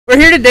We're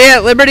here today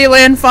at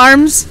Libertyland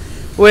Farms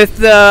with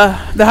the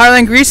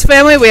Harlan Grease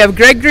family. We have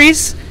Greg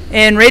Grease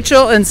and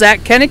Rachel and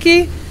Zach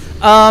Kennecke.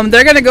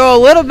 They're going to go a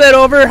little bit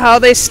over how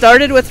they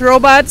started with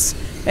robots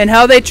and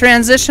how they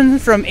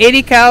transitioned from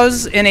 80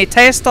 cows in a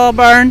tiestall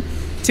barn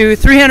to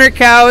 300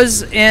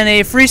 cows in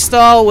a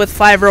freestall with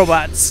 5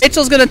 robots.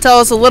 Rachel's going to tell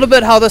us a little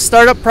bit how the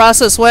startup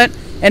process went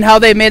and how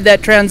they made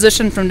that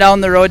transition from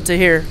down the road to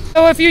here.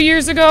 So a few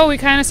years ago we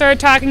kind of started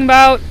talking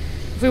about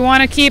if we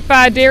want to keep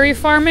dairy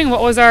farming,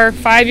 what was our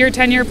 5-year,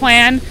 10-year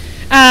plan.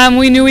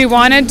 We knew we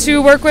wanted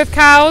to work with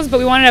cows, but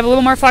we wanted to have a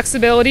little more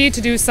flexibility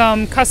to do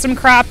some custom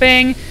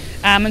cropping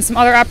and some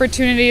other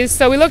opportunities.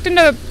 So we looked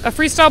into a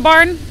freestall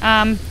barn,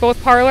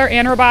 both parlor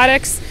and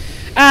robotics.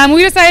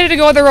 We decided to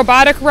go the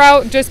robotic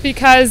route just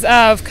because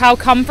of cow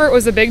comfort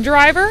was a big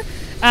driver.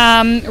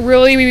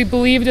 Really, we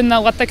believed in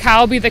the let the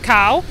cow be the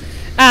cow.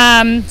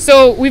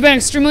 So we've been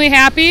extremely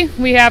happy.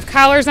 We have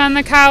collars on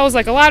the cows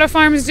like a lot of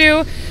farms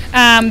do,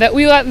 that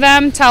we let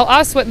them tell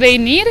us what they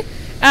need.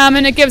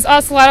 And it gives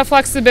us a lot of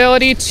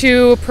flexibility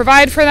to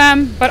provide for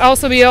them, but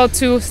also be able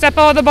to step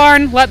out of the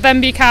barn, let them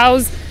be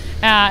cows,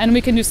 and we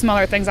can do some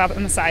other things out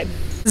on the side.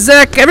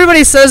 Zach,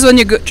 everybody says when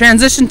you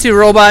transition to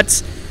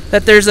robots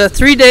that there's a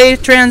 3-day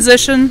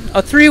transition,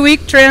 a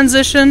 3-week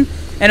transition,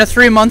 and a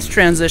 3-month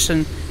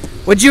transition.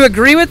 Would you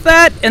agree with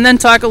that? And then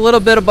talk a little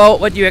bit about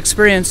what you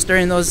experienced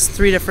during those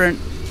 3 different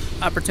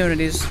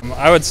opportunities.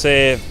 I would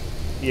say,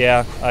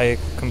 yeah, I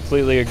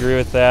completely agree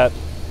with that.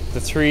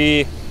 The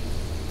three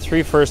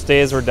first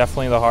days were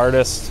definitely the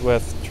hardest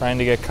with trying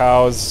to get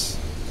cows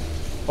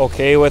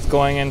okay with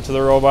going into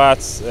the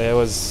robots.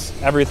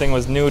 Everything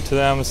was new to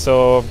them,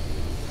 so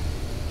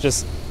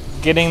just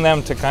getting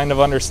them to kind of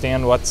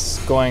understand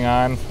what's going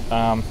on.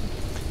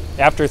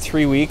 After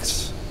 3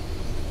 weeks,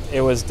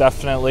 it was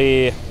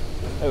definitely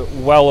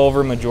well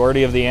over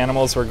majority of the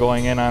animals were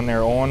going in on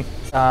their own.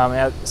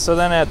 So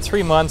then at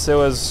 3 months, it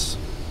was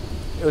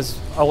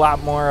a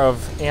lot more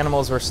of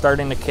animals were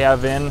starting to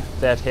calve in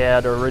that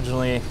had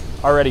originally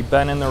already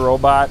been in the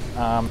robot,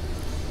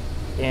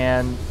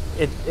 and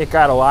it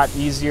got a lot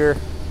easier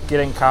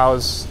getting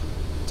cows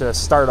to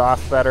start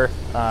off better.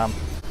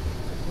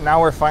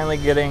 Now we're finally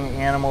getting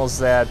animals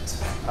that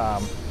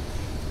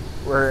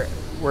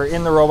we're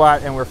in the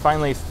robot, and we're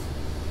finally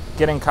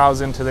getting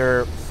cows into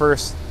their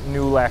first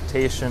new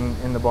lactation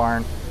in the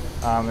barn,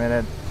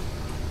 and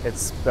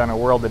it's been a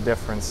world of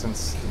difference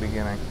since the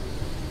beginning.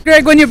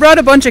 Greg, when you brought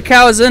a bunch of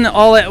cows in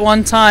all at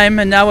one time,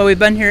 and now we've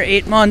been here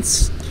 8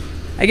 months,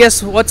 I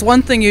guess what's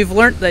one thing you've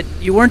learned that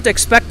you weren't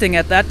expecting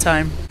at that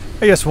time?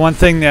 I guess one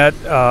thing that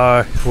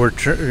we're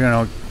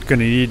going to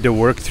need to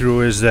work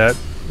through is that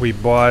we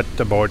bought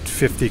about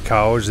 50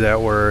 cows that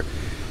were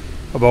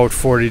about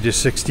 40 to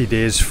 60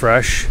 days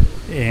fresh,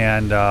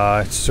 and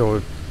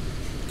so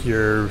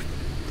you're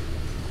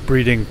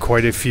breeding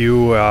quite a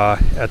few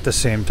at the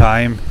same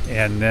time.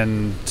 And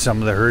then some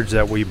of the herds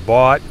that we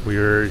bought, we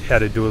had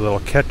to do a little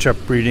catch-up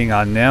breeding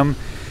on them.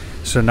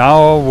 So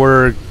now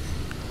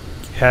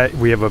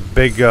we have a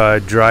big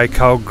dry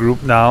cow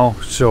group now,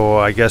 so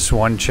I guess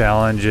one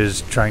challenge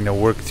is trying to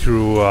work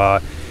through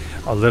a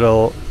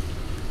little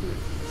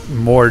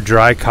more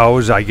dry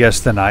cows, I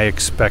guess, than I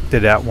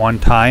expected at one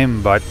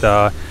time, but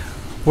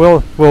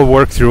we'll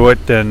work through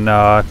it and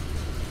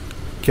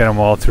get them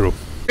all through.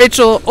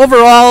 Rachel,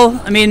 overall,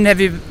 I mean, have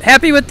you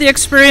happy with the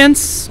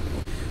experience,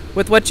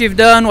 with what you've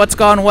done, what's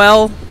gone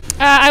well?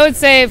 I would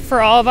say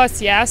for all of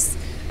us, yes.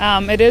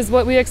 It is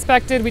what we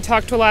expected. We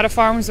talked to a lot of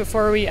farms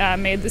before we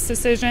made this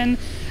decision.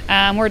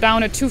 We're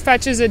down to 2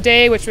 fetches a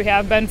day, which we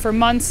have been for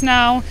months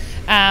now.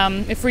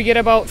 If we get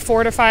about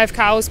 4 to 5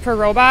 cows per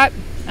robot,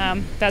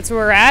 that's where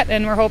we're at,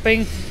 and we're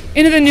hoping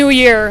into the new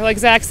year, like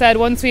Zach said,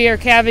 once we are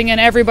calving in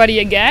everybody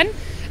again,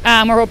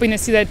 we're hoping to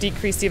see that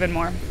decrease even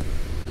more.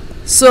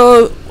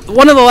 So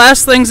one of the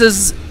last things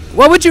is,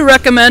 what would you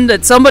recommend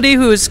that somebody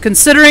who's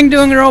considering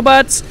doing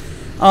robots,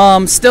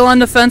 still on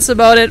the fence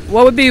about it,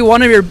 what would be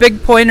one of your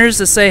big pointers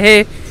to say,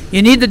 hey,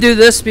 you need to do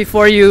this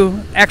before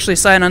you actually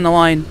sign on the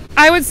line?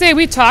 I would say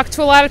we talk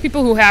to a lot of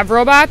people who have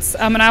robots,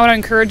 and I would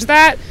encourage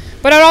that.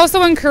 But I'd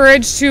also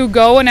encourage to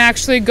go and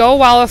actually go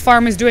while a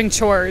farm is doing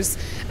chores.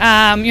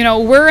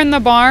 We're in the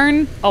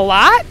barn a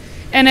lot,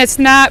 and it's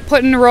not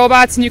putting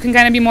robots and you can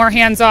kind of be more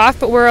hands-off,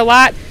 but we're a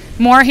lot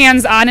more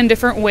hands-on in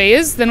different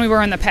ways than we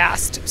were in the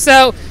past.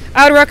 So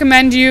I would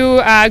recommend you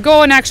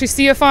go and actually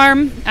see a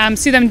farm,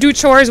 see them do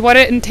chores, what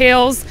it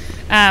entails,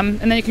 and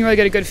then you can really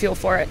get a good feel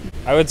for it.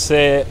 I would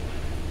say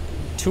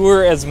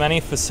tour as many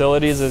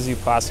facilities as you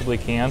possibly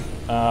can.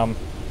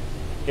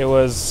 It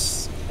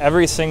was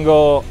every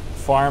single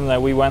farm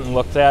that we went and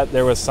looked at,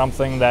 there was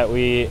something that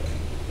we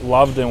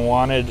loved and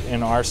wanted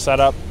in our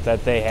setup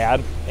that they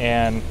had,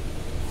 and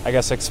I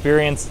guess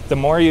the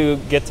more you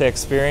get to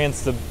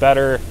experience, the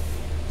better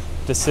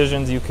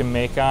decisions you can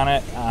make on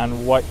it,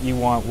 on what you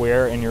want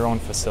where in your own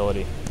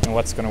facility and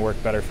what's going to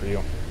work better for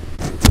you.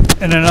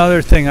 And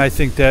another thing I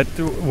think that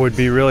would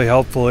be really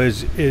helpful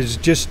is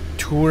just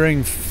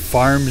touring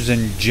farms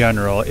in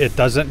general. It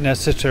doesn't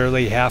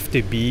necessarily have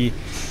to be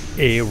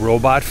a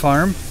robot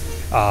farm.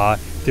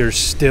 there's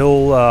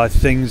still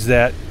things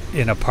that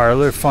in a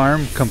parlor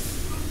farm,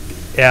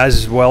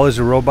 as well as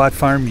a robot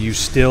farm, you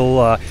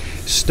still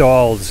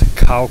stalls,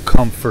 cow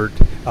comfort,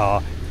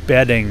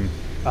 bedding,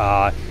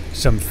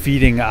 some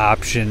feeding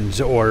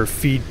options or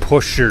feed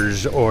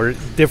pushers or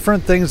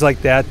different things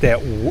like that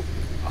that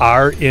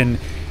are in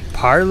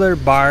parlor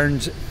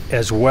barns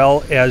as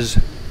well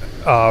as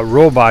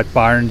robot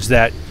barns,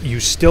 that you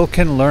still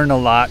can learn a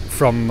lot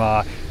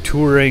from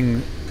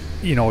touring,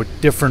 you know,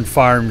 different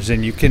farms,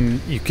 and you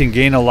can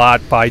gain a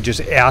lot by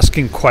just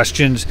asking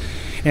questions.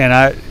 And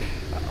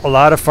a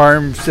lot of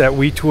farms that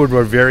we toured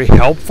were very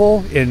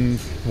helpful in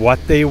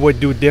what they would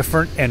do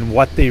different and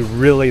what they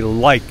really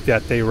like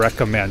that they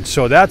recommend.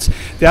 So that's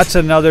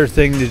another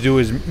thing to do,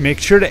 is make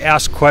sure to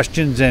ask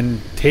questions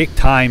and take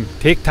time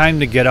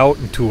to get out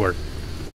and tour.